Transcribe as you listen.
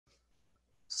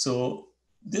So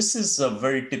this is a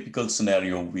very typical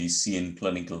scenario we see in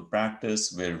clinical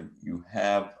practice where you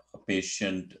have a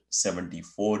patient,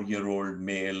 74-year-old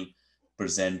male,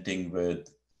 presenting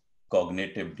with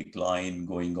cognitive decline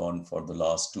going on for the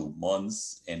last 2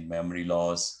 months and memory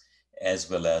loss, as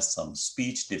well as some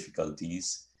speech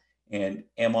difficulties. And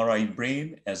MRI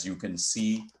brain, as you can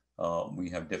see,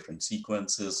 we have different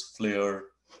sequences, FLAIR,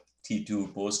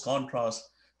 T2 post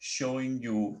contrast, showing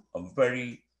you a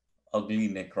very ugly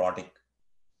necrotic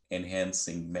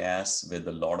enhancing mass with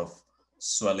a lot of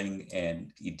swelling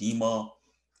and edema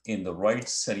in the right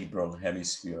cerebral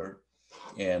hemisphere,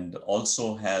 and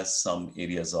also has some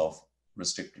areas of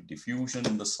restricted diffusion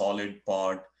in the solid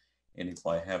part. And if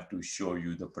I have to show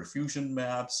you the perfusion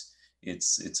maps,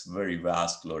 it's very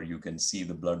vascular. You can see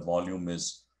the blood volume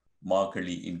is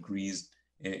markedly increased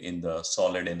in the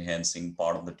solid enhancing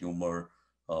part of the tumor,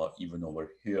 even over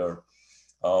here.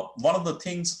 One of the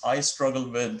things I struggle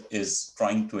with is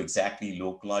trying to exactly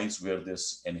localize where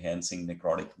this enhancing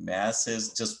necrotic mass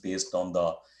is just based on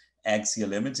the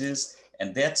axial images.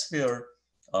 And that's where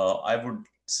I would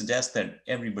suggest that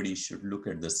everybody should look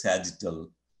at the sagittal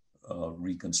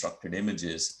reconstructed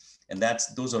images. And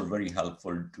those are very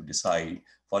helpful to decide.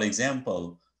 For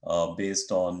example,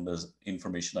 based on the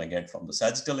information I get from the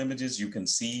sagittal images, you can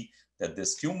see that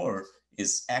this tumor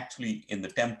is actually in the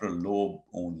temporal lobe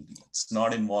only. It's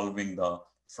not involving the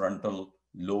frontal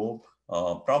lobe,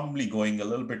 probably going a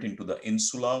little bit into the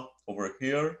insula over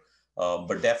here,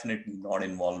 but definitely not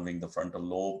involving the frontal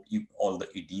lobe. All the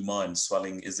edema and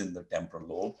swelling is in the temporal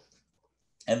lobe.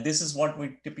 And this is what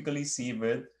we typically see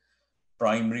with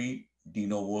primary de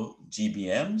novo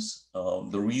GBMs.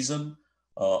 The reason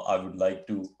I would like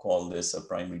to call this a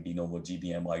primary de novo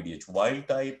GBM IDH wild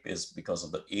type is because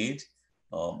of the age.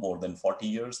 More than 40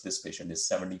 years. This patient is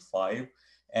 75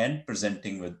 and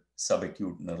presenting with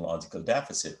subacute neurological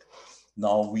deficit.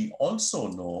 Now, we also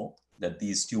know that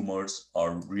these tumors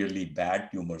are really bad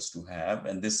tumors to have,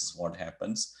 and this is what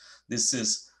happens. This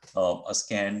is a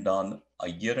scan done a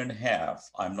year and a half.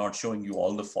 I'm not showing you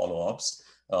all the follow-ups.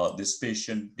 This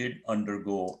patient did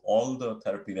undergo all the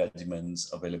therapy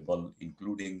regimens available,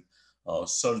 including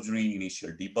surgery, initial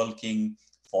debulking,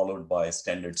 followed by a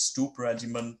standard stoop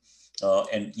regimen,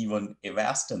 and even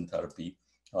Avastin therapy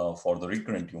for the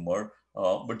recurrent tumor.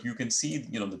 But you can see,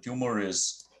 the tumor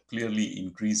is clearly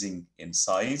increasing in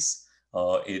size.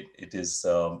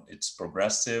 It's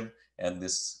progressive, and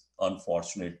this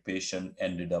unfortunate patient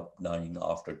ended up dying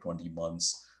after 20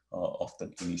 months of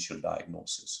the initial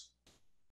diagnosis.